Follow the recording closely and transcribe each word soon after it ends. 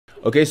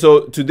Okay,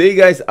 so today,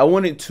 guys, I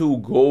wanted to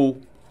go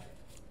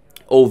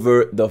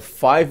over the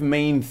 5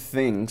 main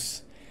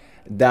things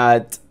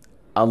that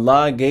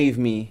Allah gave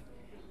me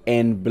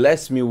and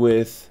blessed me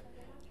with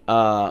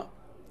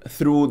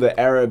through the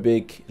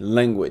Arabic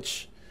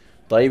language.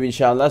 طيب,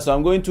 inshallah. So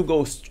I'm going to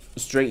go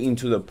straight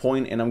into the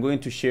point, and I'm going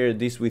to share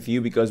this with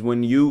you, because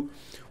when you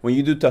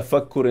do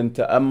tafakkur and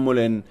ta'ammul,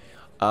 and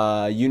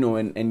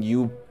and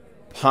you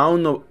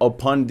pound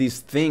upon these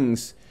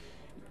things,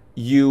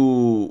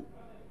 you're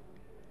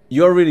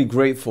really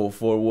grateful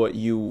for what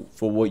you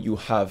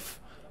have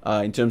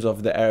in terms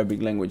of the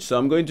Arabic language. So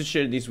I'm going to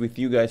share this with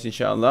you guys,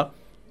 inshallah,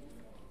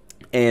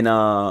 and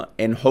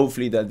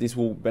hopefully that this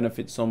will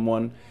benefit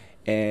someone,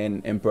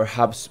 and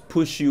perhaps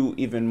push you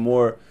even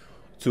more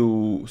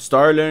to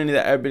start learning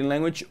the Arabic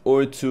language,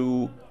 or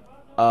to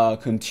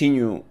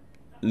continue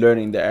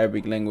learning the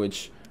Arabic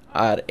language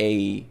at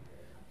a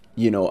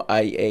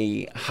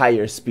a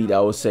higher speed, I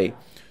would say.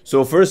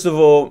 So first of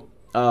all,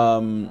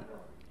 learning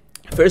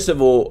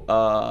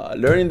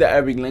the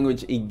Arabic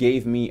language, it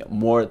gave me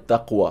more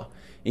taqwa.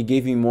 It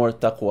gave me more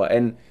taqwa.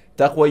 And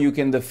taqwa, you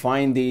can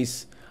define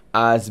this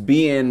as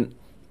being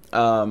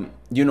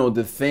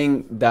the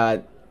thing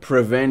that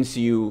prevents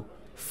you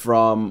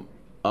from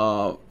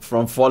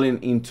falling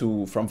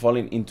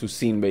into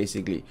sin,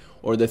 basically,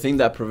 or the thing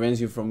that prevents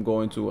you from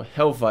going to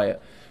hellfire.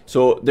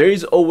 So there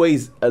is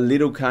always a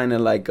little kind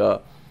of like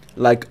a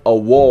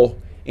wall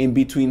in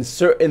between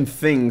certain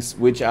things,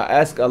 which I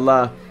ask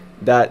Allah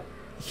that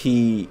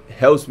He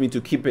helps me to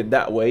keep it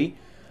that way.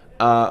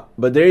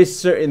 But there is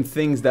certain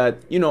things that,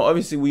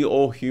 obviously we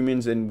all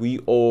humans, and we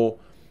all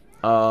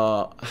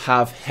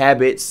have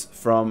habits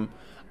from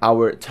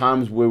our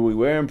times where we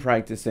weren't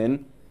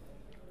practicing,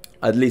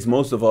 at least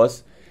most of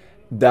us,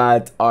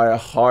 that are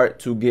hard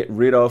to get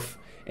rid of,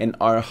 and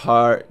are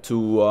hard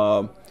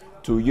to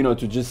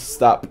just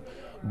stop.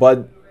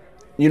 But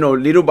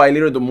little by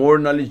little, the more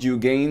knowledge you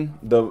gain,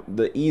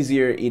 the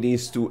easier it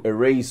is to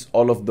erase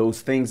all of those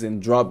things and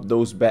drop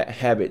those bad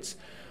habits.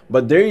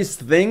 But there is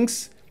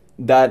things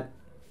that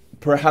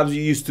perhaps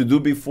you used to do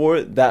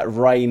before, that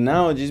right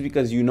now, just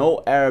because you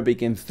know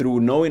Arabic, and through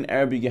knowing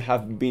Arabic, you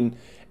have been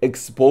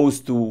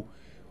exposed to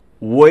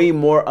way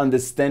more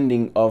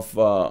understanding of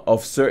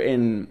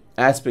certain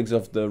aspects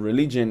of the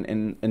religion,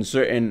 and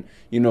certain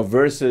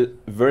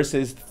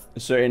verses,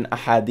 certain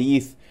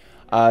ahadith,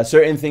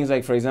 certain things,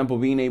 like, for example,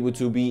 being able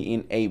to be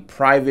in a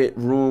private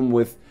room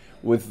with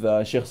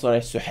Sheikh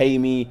Saleh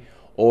Suhaimi,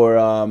 or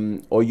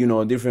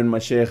different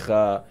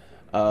mashaykh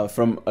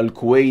from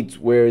Al-Kuwait,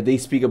 where they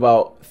speak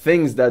about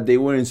things that they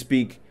wouldn't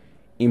speak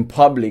in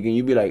public, and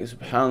you'd be like,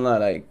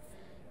 subhanallah,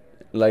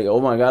 like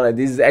oh my god, like,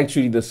 this is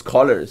actually the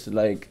scholars,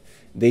 like,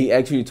 they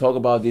actually talk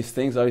about these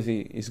things.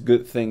 Obviously it's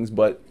good things,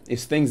 but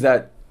it's things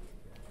that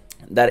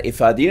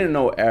if I didn't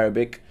know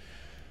Arabic,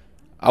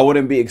 I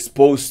wouldn't be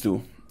exposed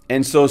to.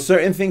 And so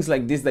certain things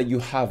like this that you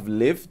have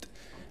lived,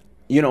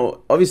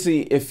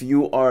 obviously if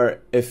you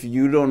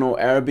don't know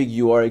Arabic,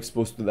 you are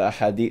exposed to the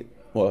hadith,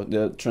 well,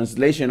 the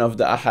translation of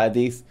the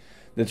ahadith,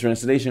 the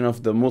translation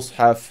of the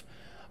mushaf,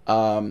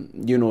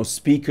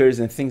 speakers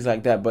and things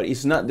like that. But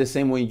it's not the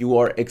same when you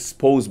are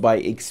exposed by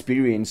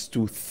experience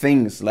to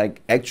things,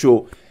 like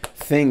actual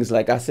things.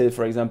 Like I said,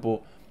 for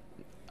example,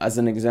 as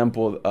an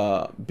example,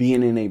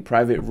 being in a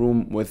private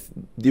room with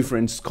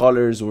different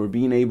scholars, or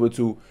being able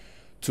to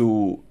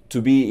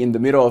be in the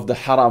middle of the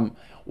haram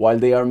while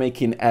they are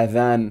making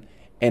adhan,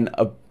 and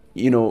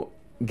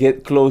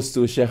get close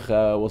to Sheikh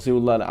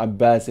Wasiullah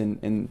al-Abbas,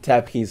 and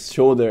tap his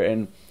shoulder,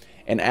 and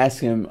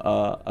ask him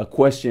a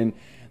question.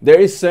 There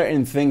is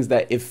certain things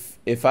that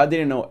if I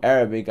didn't know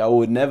Arabic, I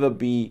would never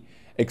be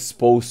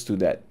exposed to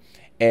that.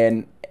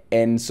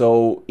 And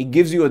so it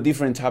gives you a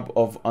different type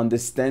of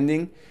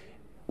understanding,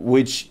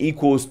 which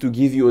equals to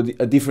give you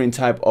a different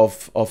type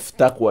of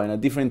taqwa, and a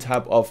different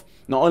type of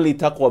not only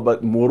taqwa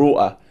but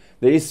muru'ah.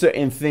 There is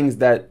certain things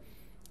that,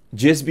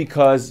 just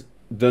because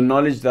the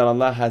knowledge that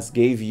Allah has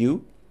gave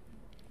you,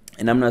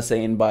 and I'm not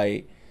saying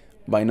by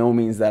no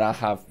means that I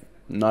have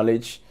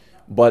knowledge,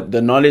 but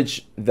the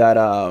knowledge that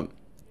Allah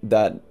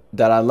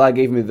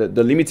gave me,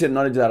 the limited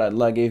knowledge that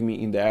Allah gave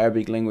me in the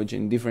Arabic language,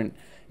 in different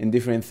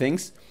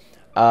things,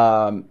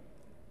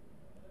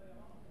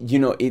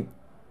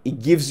 it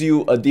gives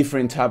you a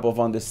different type of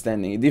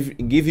understanding. It's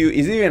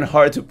even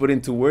hard to put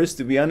into words,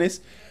 to be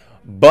honest.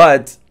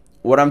 But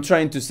what I'm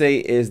trying to say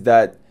is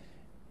that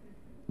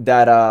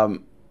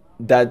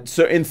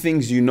certain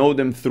things,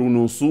 them through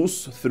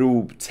nusus,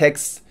 through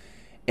text,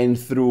 and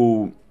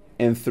through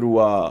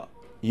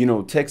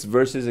text,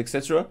 verses,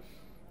 etc.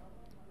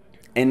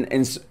 And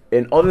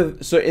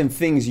other certain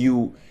things,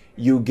 you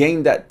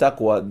gain that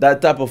taqwa.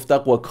 That type of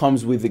taqwa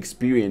comes with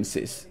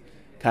experiences,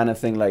 kind of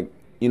thing. Like,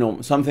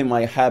 something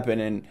might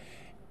happen,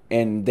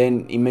 and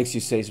then it makes you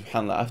say,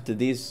 subhanallah, after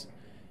this,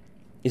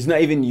 it's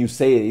not even you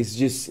say it, it's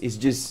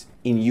just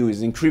in you, it's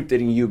encrypted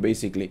in you,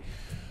 basically.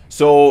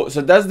 So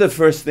that's the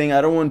first thing.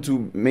 I don't want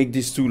to make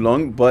this too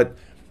long, but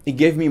it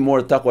gave me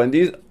more taqwa. And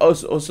this is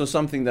also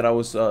something that I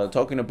was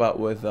talking about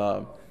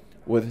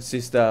with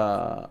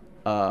sister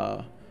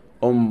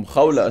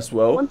Khawla as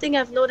well. One thing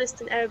I've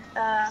noticed in Arab,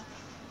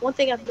 one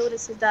thing I've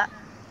noticed is that,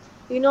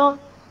 you know,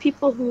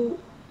 people who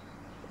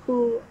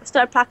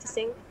start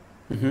practicing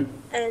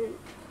and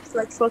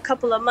like for a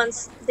couple of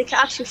months, they can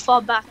actually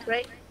fall back,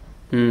 right?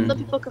 Some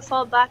people can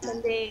fall back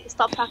and they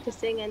stop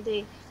practicing and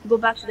they go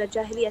back to their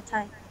Jahiliyyah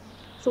time.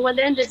 So when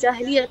they're in the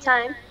Jahiliyyah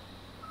time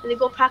and they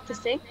go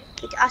practicing,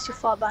 they can actually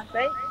fall back,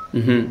 right?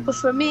 But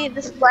for me,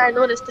 this is why I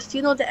noticed, if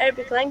you know the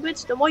Arabic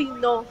language, the more you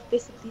know,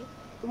 basically,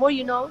 the more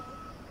you know,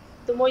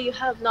 the more you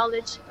have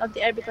knowledge of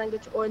the Arabic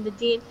language or in the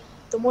deen,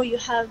 the more you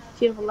have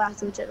fear of Allah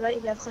Azza wa Jal, right?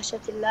 You have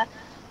khashatillah,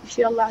 you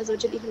fear Allah Azza wa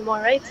Jal even more,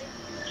 right?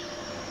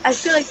 I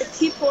feel like the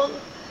people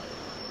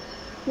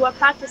who are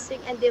practicing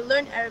and they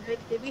learn Arabic,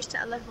 they reach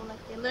that level,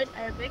 like they learn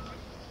Arabic,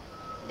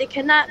 they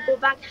cannot go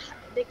back.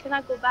 They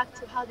cannot go back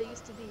to how they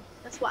used to be.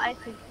 That's what I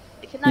think.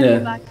 They cannot go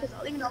back because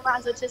even Allah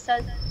Azza wa Jal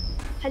says,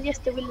 هل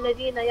يستوي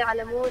الذين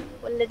يعلمون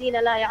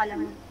والذين لا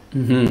يعلمون?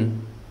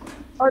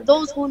 Are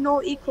those who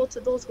know equal to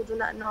those who do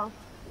not know?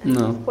 And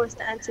No. of course,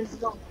 the answer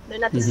is no. They're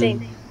not the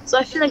same. So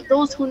I feel like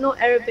those who know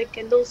Arabic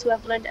and those who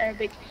have learned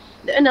Arabic,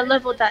 they're in a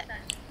level that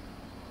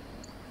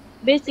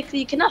basically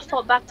you cannot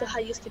fall back to how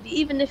you used to be.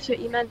 Even if your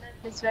iman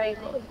is very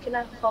low, you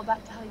cannot fall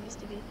back to how you used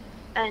to be.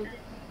 And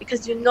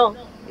because you know,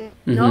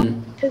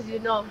 because you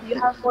know, you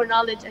have more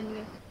knowledge and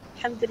you,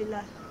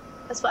 alhamdulillah.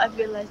 That's what I've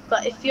realized.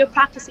 But if you're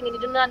practicing and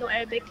you do not know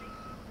Arabic,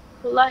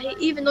 wallahi,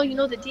 even though you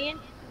know the deen,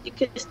 you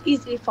could just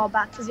easily fall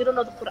back because you don't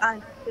know the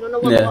Quran. You don't know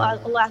what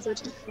Allah Azza wa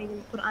Jalla is saying in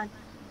the Quran.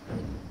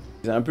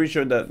 I'm pretty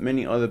sure that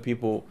many other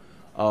people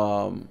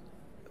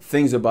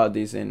thinks about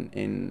this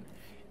and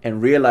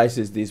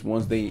realizes this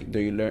once they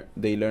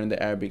learn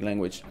the Arabic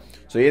language.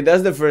 So yeah,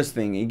 that's the first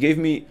thing. It gave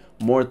me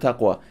more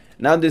taqwa.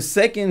 Now the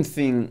second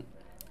thing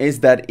is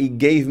that it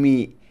gave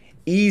me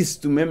ease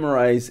to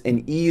memorize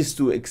and ease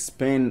to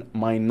expand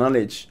my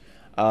knowledge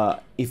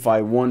if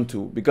I want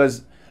to,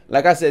 because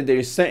like I said, there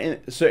is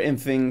certain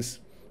things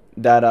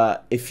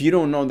that if you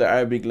don't know the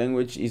Arabic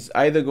language, it's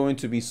either going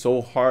to be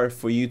so hard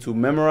for you to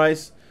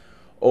memorize,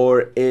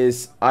 or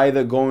is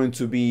either going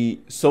to be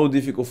so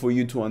difficult for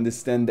you to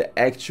understand the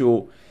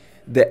actual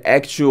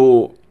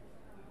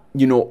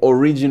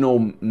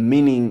original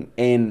meaning.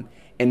 And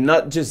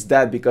not just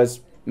that, because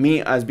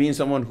me, as being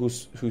someone who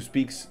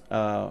speaks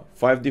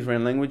 5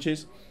 different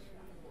languages,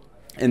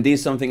 and this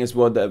is something as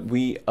well that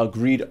we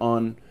agreed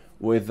on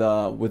with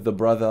the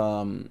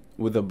brother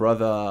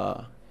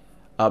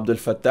Abdul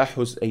Fattah,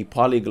 who's a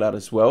polyglot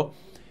as well,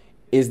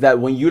 is that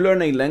when you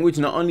learn a language,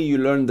 not only you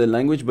learn the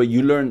language, but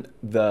you learn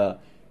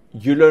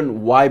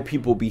why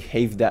people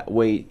behave that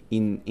way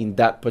in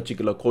that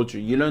particular culture.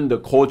 You learn the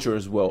culture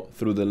as well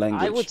through the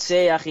language. I would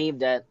say, Akhib,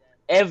 that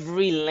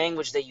every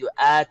language that you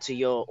add to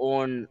your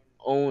own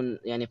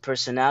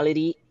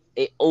personality,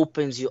 it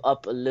opens you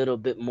up a little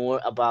bit more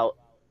about,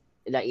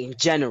 like, in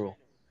general.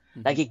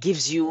 Like it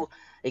gives you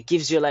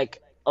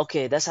like,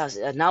 okay, that's how,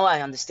 now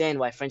I understand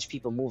why French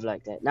people move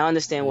like that. Now I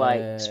understand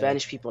why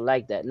Spanish people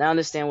like that. Now I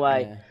understand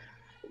why,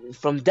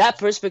 from that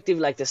perspective,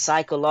 like the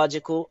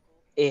psychological,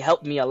 it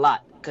helped me a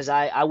lot, because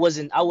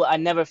I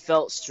never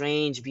felt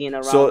strange being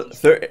around. So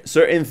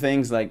certain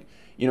things, like,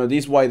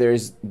 this is why there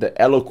is the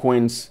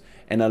eloquence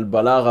and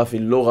al-balagha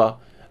fil lugha,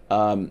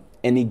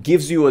 and it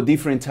gives you a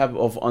different type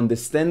of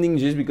understanding,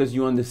 just because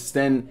you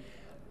understand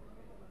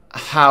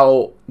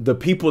how the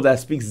people that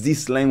speaks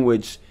this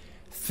language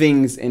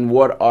things, and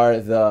what are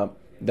the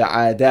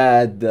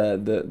adat,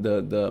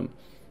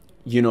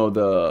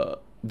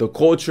 the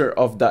culture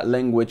of that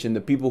language, and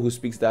the people who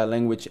speaks that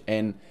language,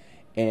 and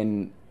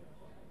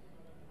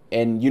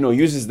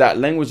uses that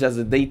language as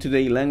a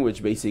day-to-day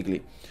language,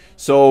 basically.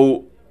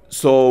 So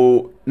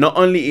not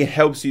only it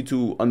helps you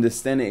to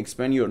understand and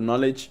expand your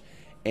knowledge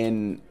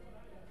and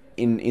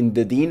in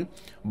the deen,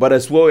 but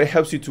as well it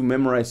helps you to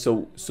memorize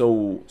so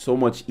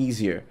much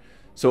easier.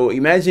 So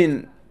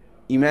imagine,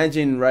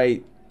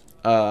 right?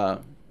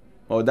 Well,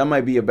 that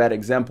might be a bad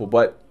example,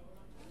 but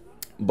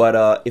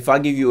if I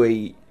give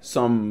you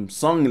some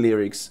song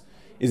lyrics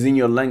is in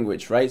your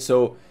language, right?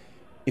 So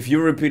if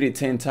you repeat it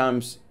 10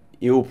 times,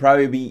 it will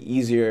probably be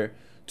easier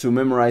to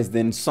memorize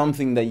than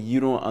something that you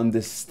don't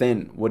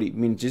understand what it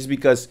means. Just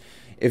because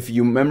if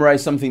you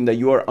memorize something that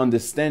you are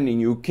understanding,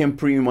 you can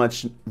pretty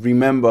much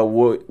remember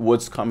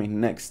what's coming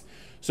next.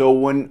 So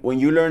when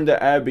you learn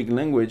the Arabic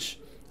language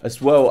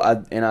as well,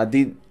 and I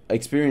did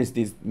experience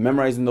this,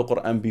 memorizing the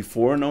Quran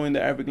before knowing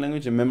the Arabic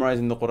language and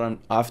memorizing the Quran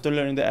after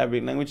learning the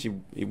Arabic language,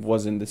 it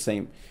wasn't the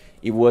same.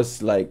 It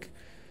was like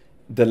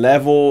the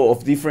level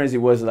of difference. It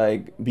was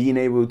like being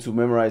able to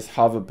memorize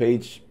half a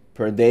page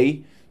per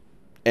day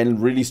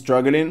and really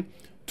struggling,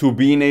 to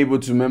being able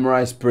to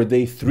memorize per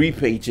day 3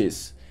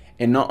 pages,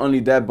 and not only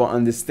that, but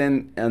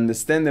understand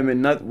them,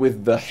 and not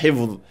with the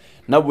hifd,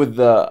 not with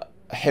the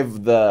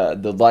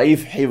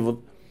daif hifd,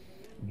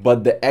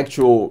 but the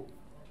actual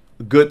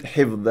good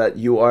hifd that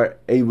you are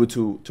able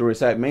to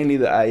recite, mainly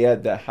the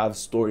ayat that have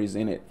stories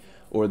in it,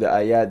 or the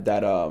ayat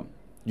that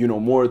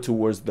more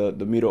towards the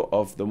middle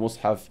of the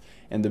mushaf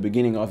and the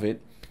beginning of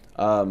it,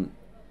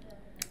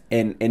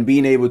 and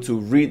being able to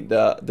read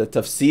the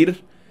tafsir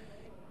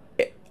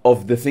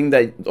of the thing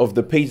that, of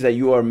the page that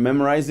you are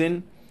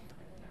memorizing,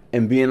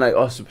 and being like,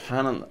 oh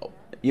subhanallah,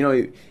 you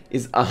know,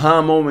 it's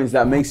aha moments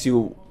that makes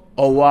you,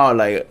 oh wow,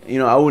 like, you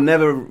know, I will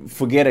never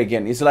forget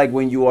again. It's like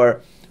when you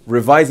are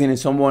revising and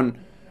someone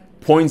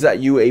points at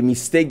you a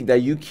mistake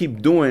that you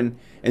keep doing,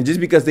 and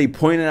just because they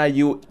pointed at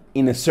you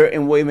in a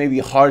certain way, maybe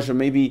harsh, or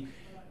maybe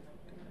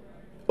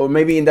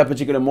in that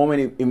particular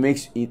moment,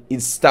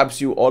 it stops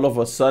you all of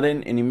a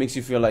sudden, and it makes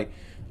you feel like,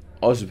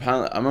 oh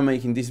subhanallah, am I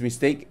making this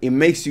mistake? It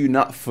makes you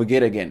not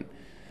forget again.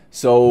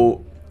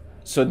 So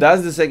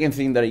that's the second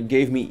thing that it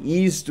gave me: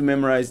 ease to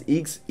memorize,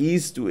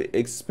 ease to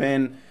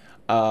expand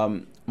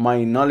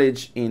my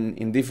knowledge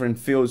in different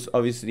fields,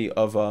 obviously,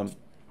 of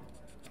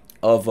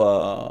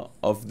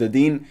the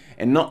deen.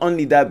 And not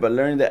only that, but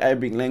learning the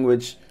Arabic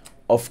language,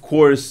 of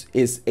course,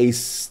 is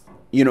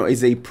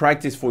a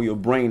practice for your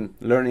brain.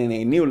 Learning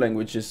a new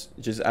language is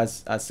just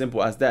as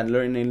simple as that.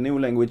 Learning a new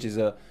language is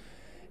a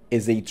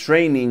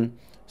training.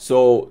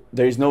 So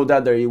there is no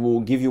doubt that it will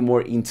give you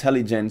more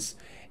intelligence,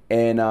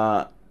 and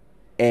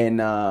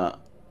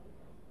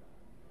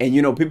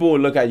you know, people will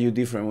look at you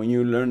different when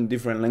you learn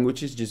different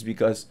languages, just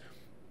because,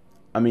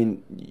 I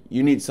mean,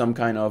 you need some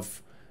kind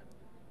of,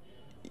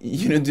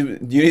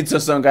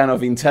 some kind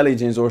of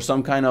intelligence, or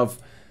some kind of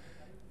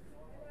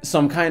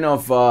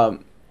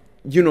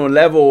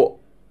level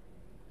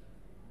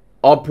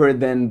upper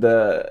than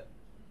a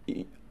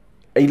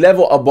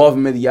level above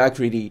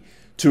mediocrity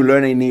to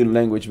learn a new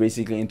language,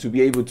 basically, and to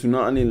be able to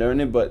not only learn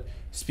it but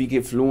speak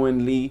it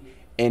fluently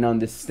and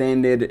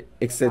understand it,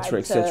 etc.,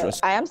 etc.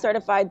 I am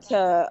certified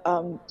to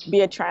be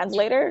a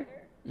translator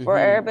for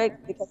Arabic,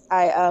 because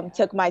I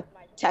took my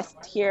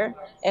test here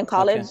in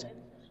college. Okay.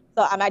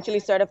 So I'm actually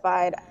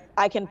certified.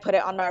 I can put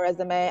it on my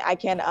resume. I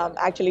can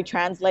actually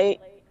translate,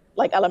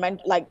 like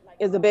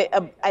is a bit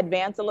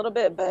advanced a little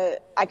bit,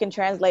 but I can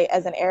translate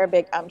as an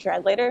Arabic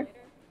translator.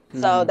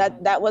 So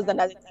that was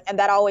another thing, and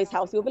that always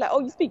helps. People be like, "Oh,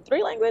 you speak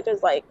 3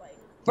 languages?" Like,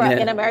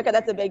 in America,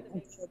 that's a big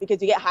deal,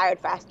 because you get hired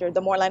faster.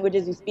 The more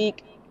languages you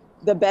speak,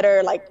 the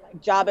better,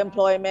 like, job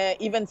employment,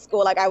 even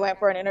school. Like, I went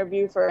for an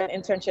interview for an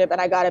internship,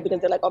 and I got it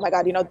because they're like, "Oh my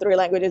God, you know 3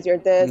 languages, you're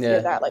this,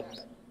 you're that." Like,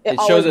 it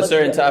shows a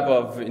certain type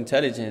of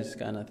intelligence,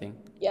 kind of thing.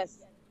 Yes.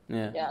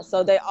 Yeah.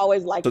 So they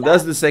always like that. So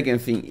that's the second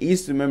thing: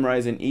 ease to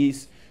memorize and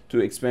ease to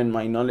expand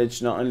my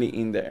knowledge, not only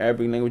in the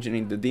Arabic language and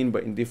in the deen,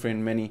 but in different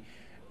many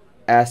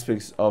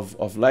aspects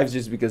of life,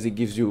 just because it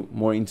gives you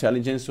more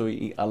intelligence, so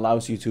it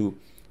allows you to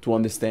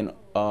understand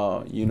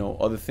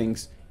other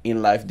things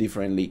in life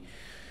differently.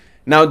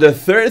 Now the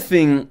third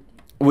thing,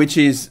 which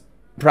is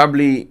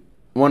probably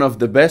one of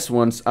the best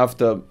ones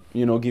after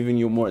giving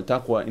you more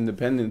taqwa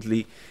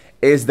independently,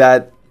 is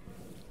that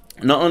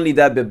not only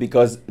that, but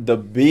because the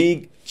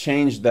big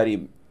change that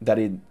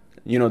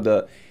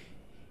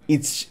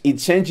it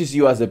changes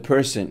you as a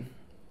person.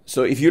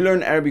 So if you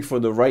learn Arabic for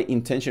the right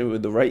intention,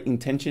 with the right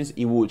intentions,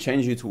 it will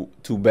change you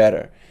to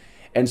better.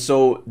 And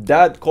so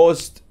that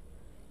caused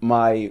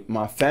my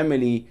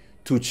family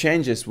to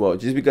change as well,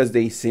 just because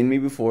they seen me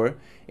before,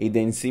 and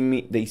they seen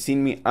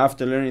me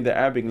after learning the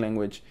Arabic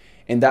language,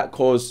 and that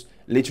caused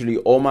literally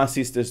all my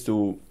sisters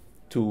to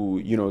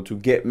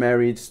get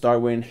married, start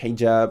wearing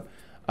hijab,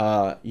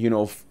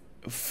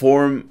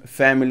 form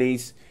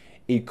families.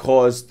 It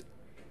caused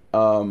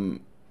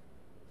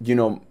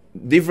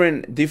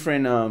different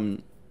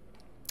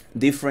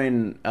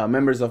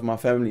members of my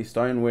family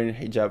starting wearing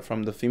hijab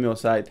from the female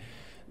side.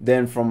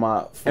 Then from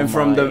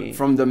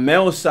the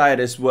male side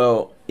as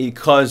well, it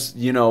caused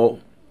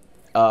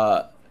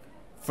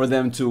for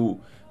them to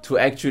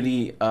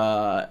actually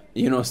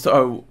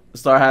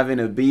start having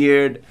a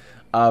beard,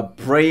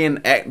 praying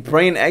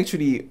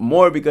actually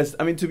more, because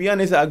I mean, to be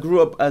honest, I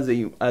grew up as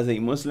a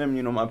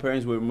Muslim. My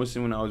parents were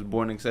Muslim when I was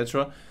born,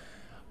 etc.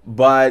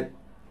 But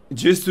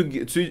just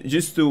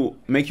to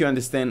make you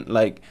understand,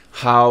 like,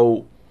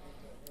 how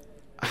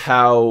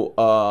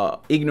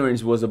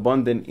ignorance was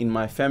abundant in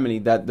my family,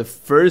 that the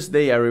first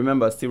day I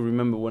still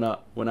remember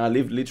when I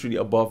lived literally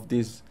above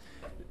this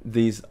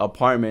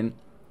apartment,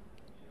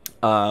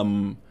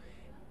 I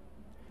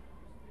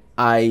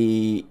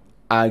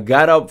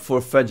got up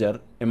for Fajr,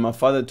 and my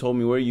father told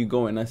me, "Where are you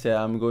going?" I said,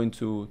 "I'm going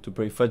to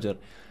pray Fajr."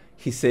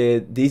 He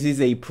said, "This is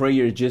a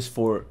prayer just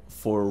for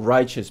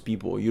righteous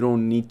people. You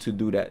don't need to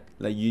do that.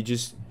 Like, you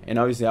just..." And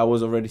obviously I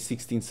was already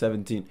 16,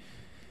 17.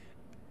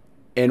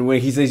 And when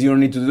he says you don't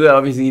need to do that,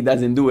 obviously he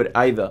doesn't do it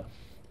either.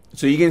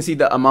 So you can see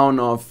the amount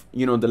of,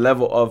 the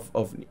level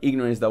of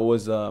ignorance that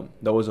was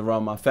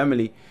around my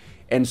family.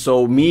 And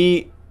so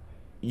me,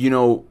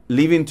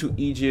 leaving to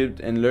Egypt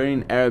and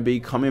learning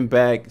Arabic, coming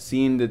back,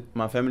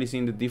 my family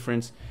seeing the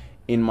difference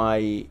in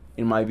my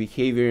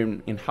behavior,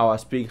 in how I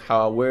speak,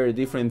 how I wear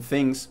different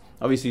things,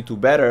 obviously to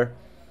better,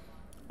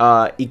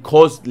 it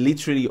caused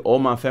literally all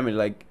my family,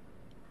 like,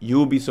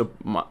 you'll be so...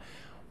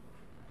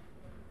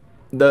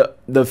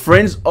 The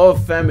friends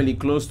of family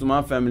close to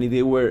my family,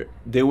 they were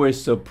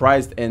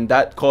surprised, and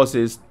that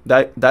caused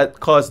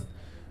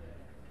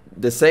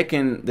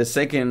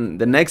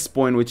the next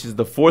point, which is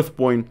the fourth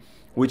point,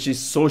 which is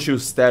social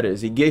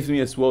status. It gave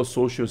me as well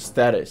social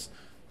status.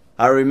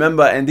 I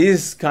remember, and this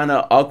is kind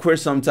of awkward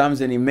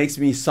sometimes, and it makes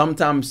me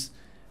sometimes,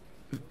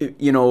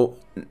 you know,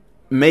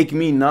 make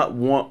me not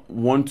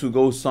want to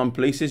go some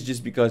places,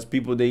 just because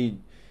people, they,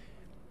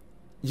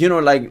 you know,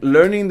 like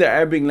learning the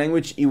Arabic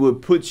language, it will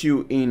put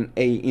you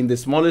in the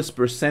smallest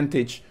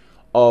percentage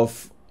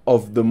of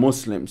the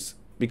Muslims,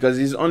 because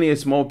it's only a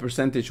small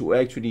percentage who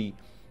actually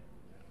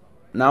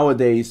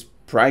nowadays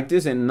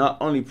practice, and not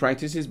only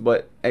practices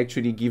but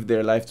actually give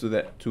their life to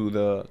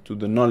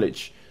the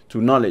knowledge,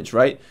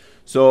 right?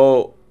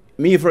 So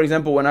me, for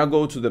example, when I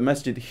go to the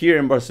masjid here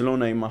in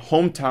Barcelona, in my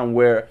hometown,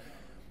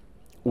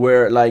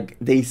 where like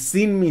they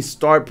seen me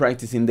start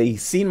practicing, they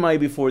seen my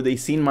before, they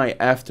seen my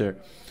after.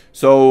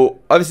 So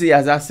obviously,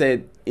 as I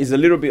said, it's a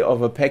little bit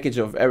of a package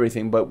of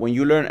everything, but when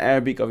you learn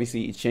Arabic,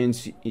 obviously it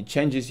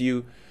changes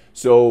you.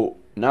 So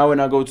now when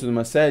I go to the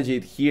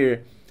masajid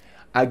here,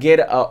 I get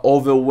a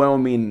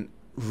overwhelming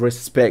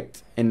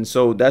respect. And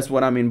so that's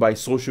what I mean by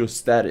social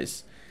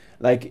status.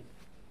 Like,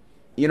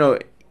 you know,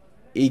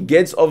 it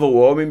gets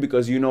overwhelming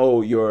because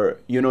your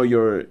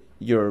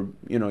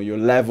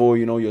level,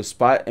 your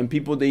spot, and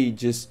people, they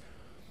just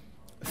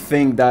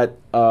think that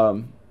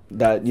that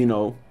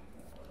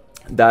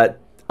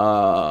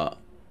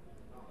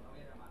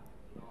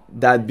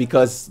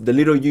because the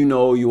little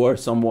you are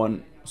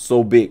someone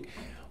so big.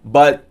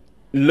 But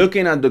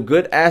looking at the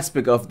good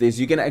aspect of this,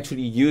 you can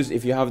actually use,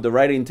 if you have the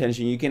right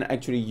intention, you can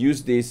actually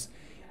use this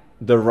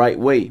the right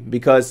way,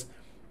 because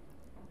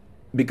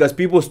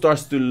people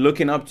starts to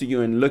looking up to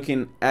you and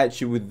looking at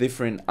you with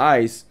different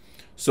eyes.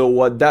 So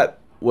what that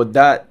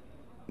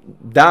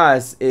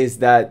does is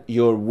that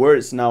your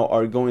words now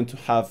are going to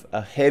have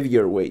a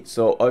heavier weight.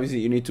 So obviously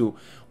you need to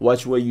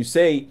watch what you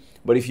say,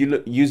 but if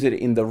you use it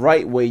in the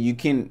right way, you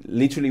can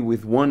literally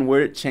with one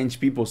word change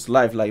people's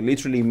life. Like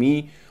literally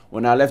me,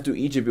 when I left to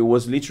Egypt, it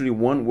was literally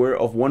one word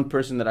of one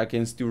person that I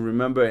can still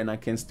remember, and I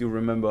can still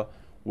remember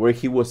where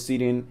he was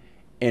sitting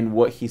and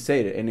what he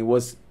said, and it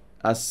was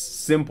as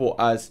simple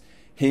as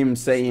him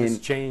saying, this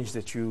change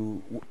that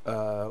you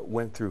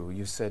went through.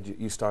 You said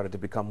you started to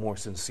become more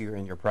sincere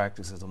in your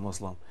practice as a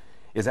Muslim.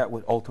 Is that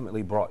what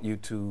ultimately brought you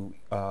to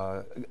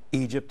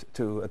Egypt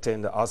to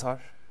attend the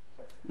Azhar?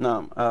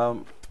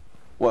 No,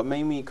 what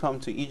made me come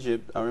to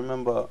Egypt, I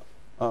remember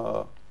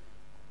a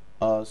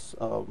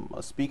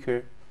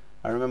speaker.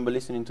 I remember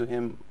listening to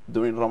him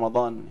during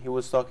Ramadan. He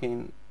was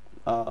talking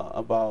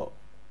about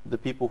the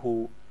people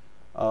who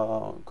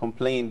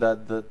complain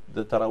that the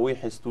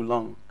Taraweeh is too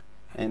long,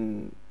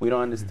 and we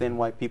don't understand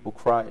why people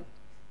cry,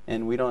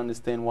 and we don't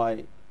understand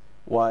why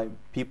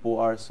people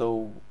are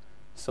so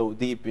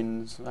deep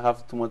and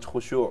have too much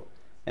khushu'.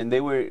 And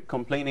they were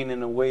complaining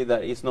in a way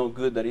that it's not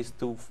good, that it's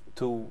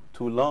too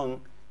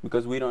long,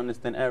 because we don't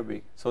understand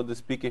Arabic. So the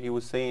speaker, he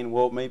was saying,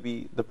 well,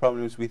 maybe the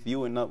problem is with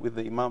you and not with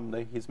the imam,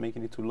 that he's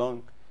making it too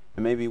long,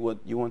 and maybe what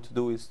you want to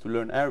do is to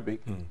learn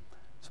Arabic.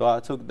 So I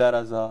took that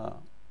as a,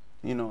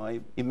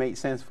 it made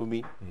sense for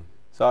me.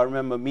 So I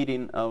remember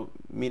meeting a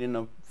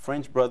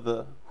French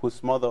brother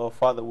whose mother or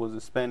father was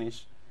a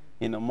Spanish,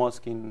 in a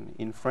mosque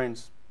in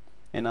France.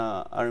 And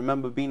I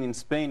remember being in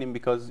Spain, and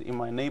because in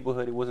my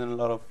neighborhood it wasn't a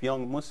lot of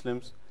young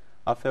Muslims,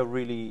 I felt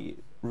really,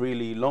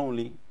 really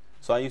lonely.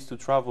 So I used to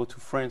travel to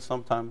France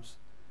sometimes,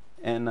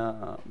 and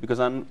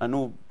because I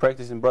knew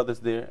practicing brothers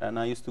there, and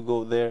I used to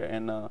go there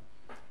and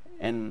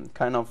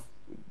kind of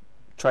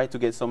try to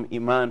get some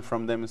iman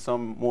from them,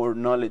 some more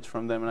knowledge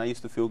from them, and I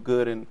used to feel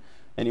good, and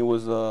it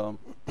was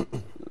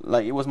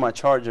like it was my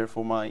charger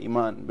for my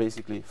iman,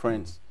 basically,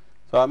 friends.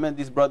 So I met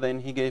this brother,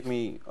 and he gave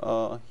me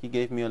a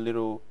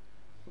little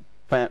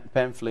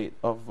pamphlet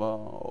of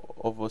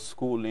a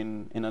school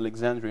in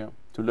Alexandria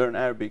to learn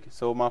Arabic.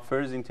 So my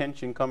first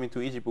intention coming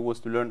to Egypt was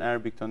to learn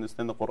Arabic, to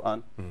understand the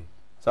Quran.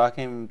 So I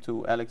came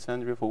to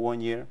Alexandria for 1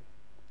 year,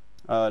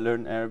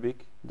 learned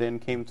Arabic, then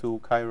came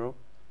to Cairo,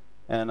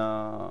 and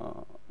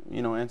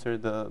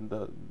entered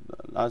the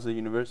Allâh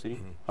University.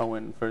 I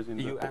went first in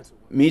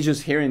me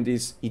just hearing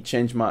this, it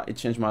changed my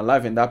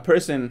life. And that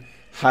person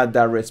had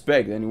that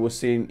respect, and he was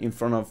sitting in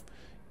front of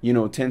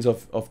tens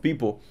of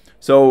people.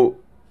 So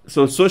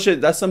social,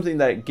 that's something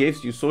that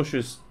gives you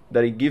social,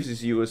 that it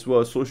gives you as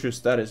well, social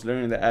status,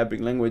 learning the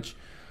Arabic language,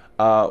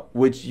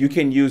 which you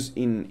can use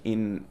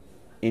in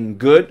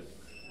good,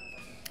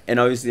 and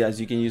obviously as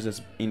you can use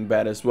as in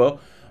bad as well.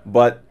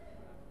 But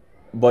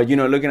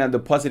looking at the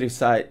positive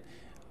side,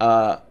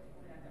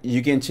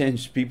 you can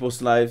change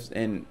people's lives,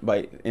 and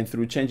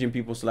through changing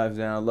people's lives,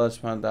 then Allah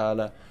subhanahu wa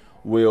ta'ala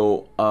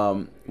will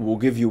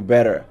give you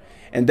better.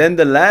 And then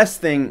the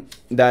last thing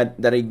that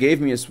it gave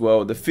me as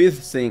well, the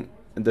fifth thing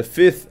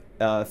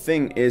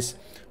is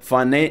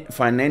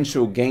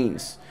financial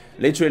gains.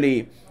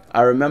 Literally,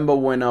 I remember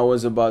when I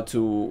was about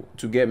to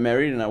get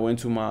married, and I went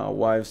to my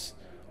wife's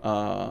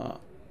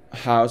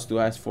house to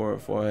ask for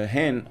her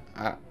hand.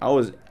 I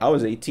was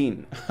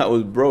 18. I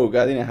was broke.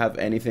 I didn't have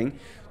anything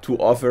to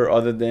offer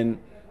other than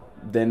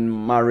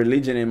my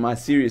religion and my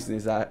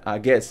seriousness, I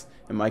guess,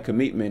 and my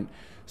commitment.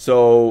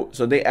 So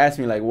they asked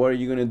me, like, what are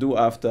you gonna do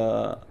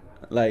after,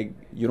 like,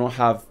 you don't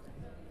have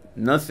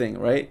nothing,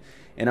 right?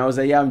 And I was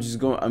like, yeah, I'm just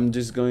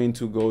going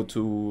to go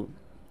to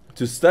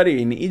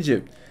study in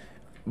Egypt.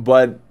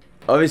 But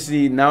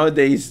obviously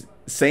nowadays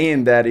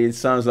saying that, it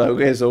sounds like,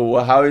 okay, so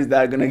how is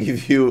that gonna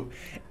give you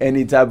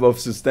any type of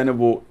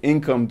sustainable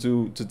income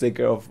to take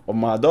care of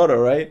my daughter,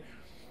 right?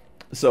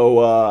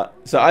 So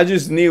so I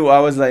just knew, I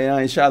was like, yeah,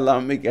 inshallah,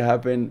 I'll make it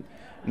happen,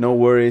 no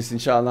worries,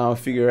 inshallah, I'll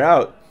figure it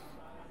out.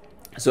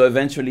 So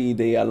eventually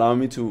they allow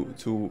me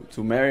to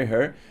marry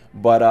her.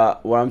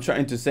 But what I'm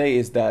trying to say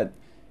is that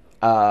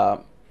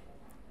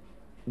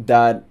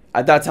that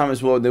at that time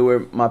as well,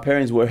 my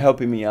parents were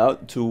helping me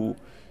out to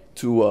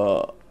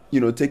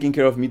taking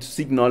care of me, to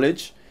seek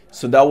knowledge.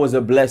 So that was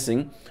a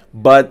blessing.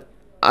 But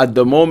at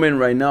the moment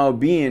right now,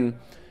 being,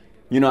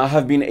 I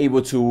have been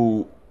able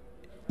to,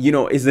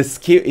 it's a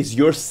skill, it's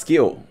your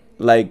skill,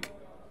 like,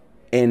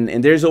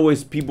 and there's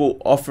always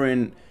people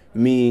offering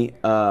me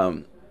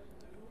money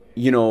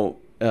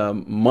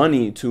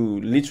to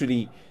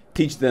literally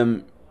teach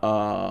them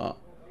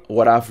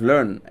what I've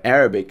learned,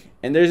 Arabic.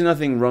 And there's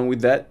nothing wrong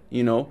with that,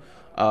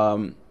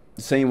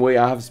 same way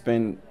I have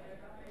spent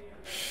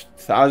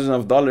thousands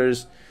of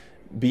dollars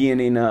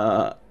being in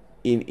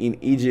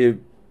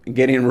Egypt,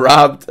 getting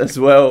robbed as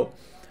well.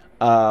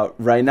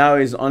 Right now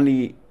is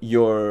only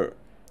your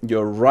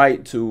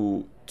right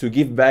to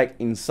give back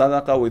in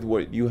sadaqah with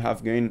what you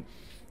have gained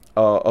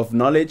of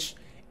knowledge,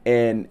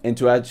 and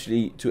to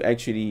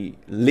actually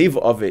live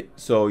of it.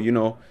 So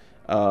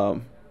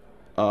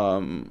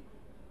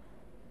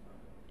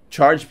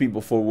charge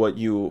people for what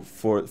you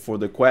for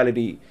the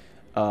quality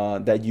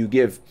that you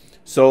give.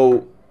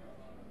 So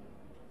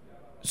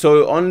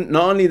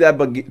not only that,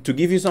 but to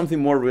give you something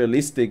more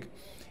realistic,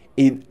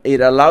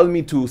 it allowed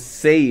me to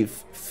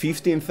save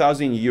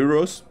 15,000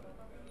 euros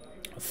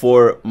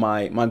for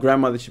my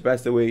grandmother. She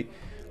passed away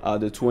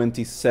the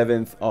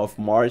 27th of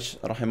March,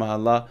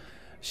 rahimahullah.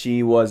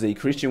 She was a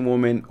Christian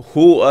woman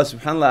who,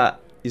 subhanallah,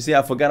 you see,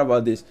 I forgot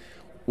about this.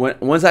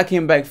 Once I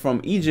came back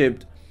from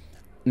Egypt,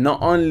 not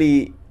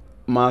only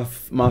my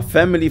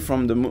family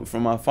from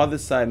my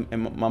father's side,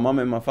 and my mom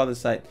and my father's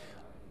side,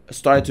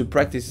 started to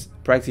practice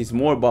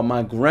more, but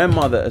my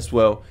grandmother as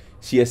well,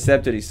 she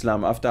accepted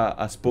Islam after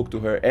I spoke to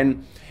her.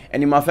 And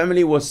in my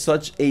family, it was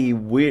such a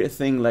weird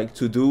thing, like,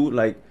 to do,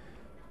 like,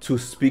 to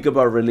speak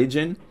about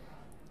religion.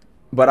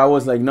 But I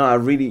was like, no, I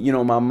really,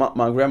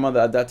 my grandmother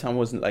at that time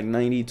was like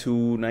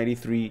 92,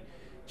 93.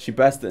 She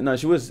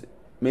was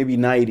maybe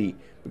 90,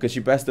 because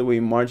she passed away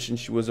in March and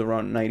she was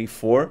around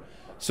 94.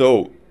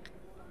 So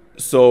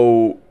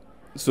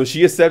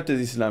she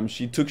accepted Islam.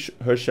 She took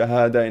her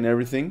shahada and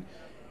everything.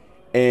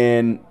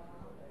 And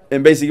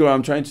basically what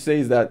I'm trying to say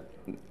is that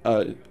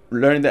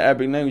learning the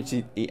Arabic language,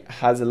 it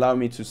has allowed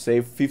me to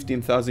save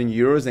 15,000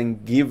 euros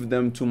and give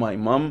them to my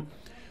mom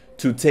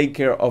to take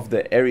care of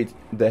the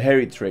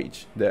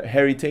heritage,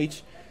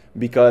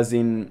 because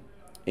in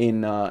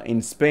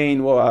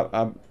Spain,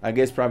 well, I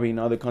guess probably in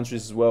other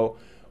countries as well,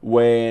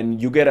 when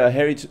you get a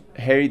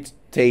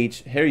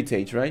heritage,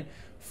 right,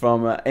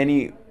 from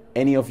any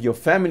of your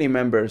family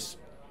members,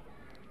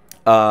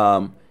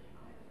 you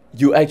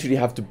actually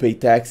have to pay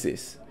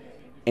taxes,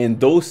 and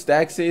those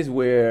taxes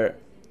were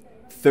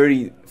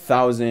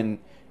 30,000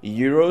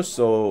 euros.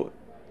 So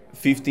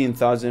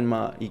 15,000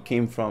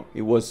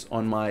 it was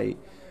on my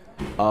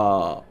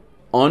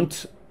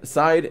aunt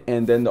side,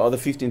 and then the other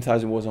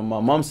 15,000 was on my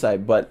mom's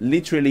side. But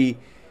literally,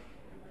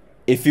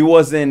 if it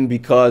wasn't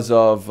because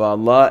of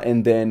Allah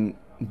and then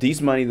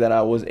this money that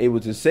I was able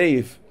to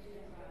save,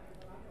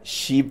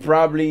 she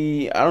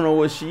probably, I don't know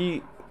what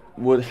she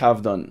would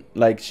have done.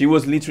 Like, she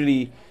was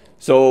literally,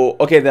 so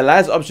okay, the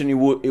last option, it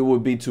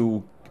would be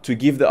to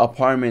give the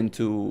apartment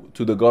to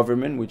the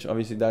government, which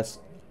obviously that's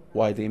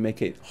why they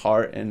make it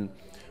hard and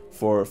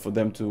for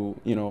them to,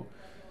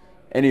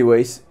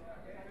 anyways.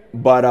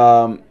 But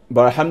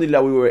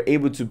alhamdulillah, we were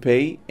able to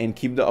pay and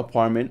keep the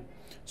apartment.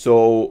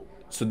 So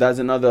that's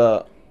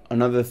another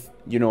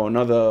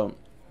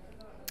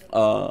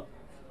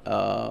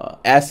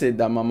asset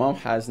that my mom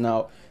has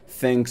now,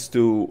 thanks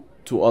to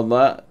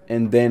Allah.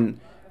 And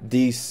then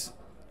these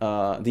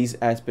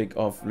aspect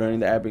of learning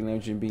the Arabic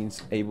language and being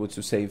able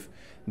to save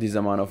this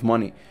amount of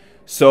money.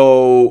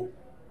 So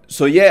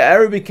yeah,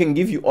 Arabic can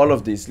give you all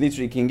of this.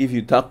 Literally, it can give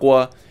you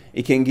taqwa.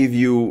 It can give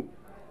you,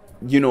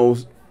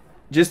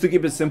 just to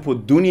keep it simple,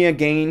 dunya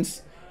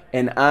gains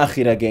and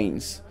akhirah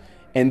gains.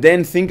 And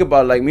then think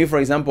about, like me, for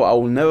example, I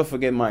will never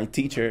forget my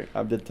teacher,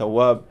 Abdul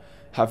Tawwab,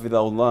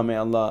 Hafidahullah, may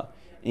Allah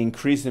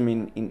increase him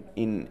in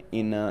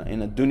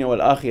a dunya wal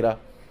akhirah.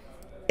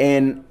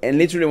 And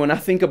literally, when I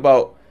think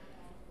about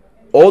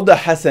all the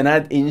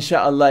hasanat,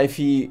 inshallah, if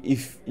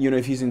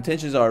his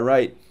intentions are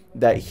right,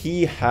 that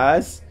he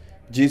has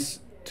just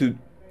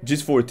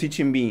for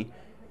teaching me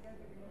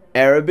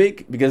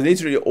Arabic, because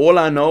literally all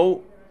I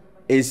know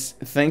is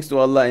thanks to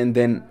Allah and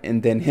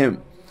then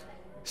him.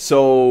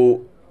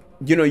 So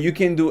you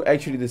can do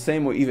actually the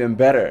same or even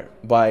better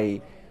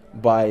by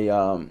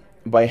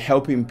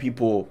helping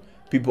people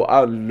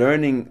out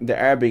learning the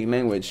Arabic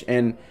language,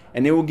 and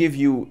it will give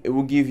you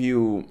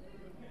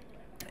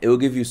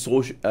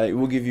social, it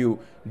will give you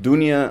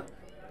dunya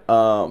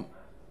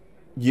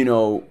you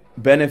know,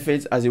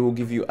 benefits, as it will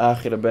give you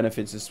akhirah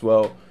benefits as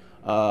well,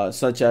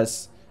 such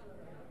as,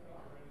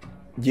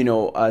 you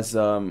know, as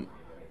I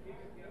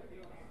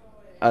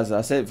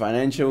said,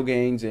 financial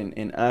gains and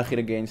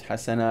akhirah gains,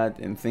 hasanat,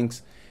 and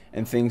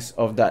things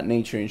of that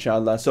nature,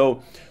 inshallah.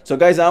 So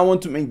guys, I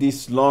want to make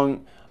this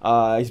long.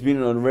 It's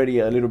been already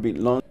a little bit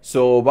long.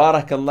 So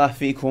barakallah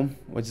fikum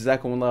wa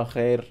jazakumullah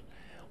khair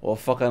wa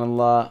waffaqana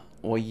Allah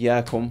wa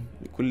iyyakum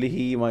li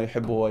kullihi ma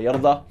yuhibbu wa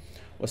yarda.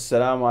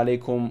 Wassalamu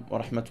alaikum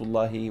wa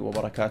rahmatullahi wa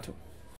barakatuh.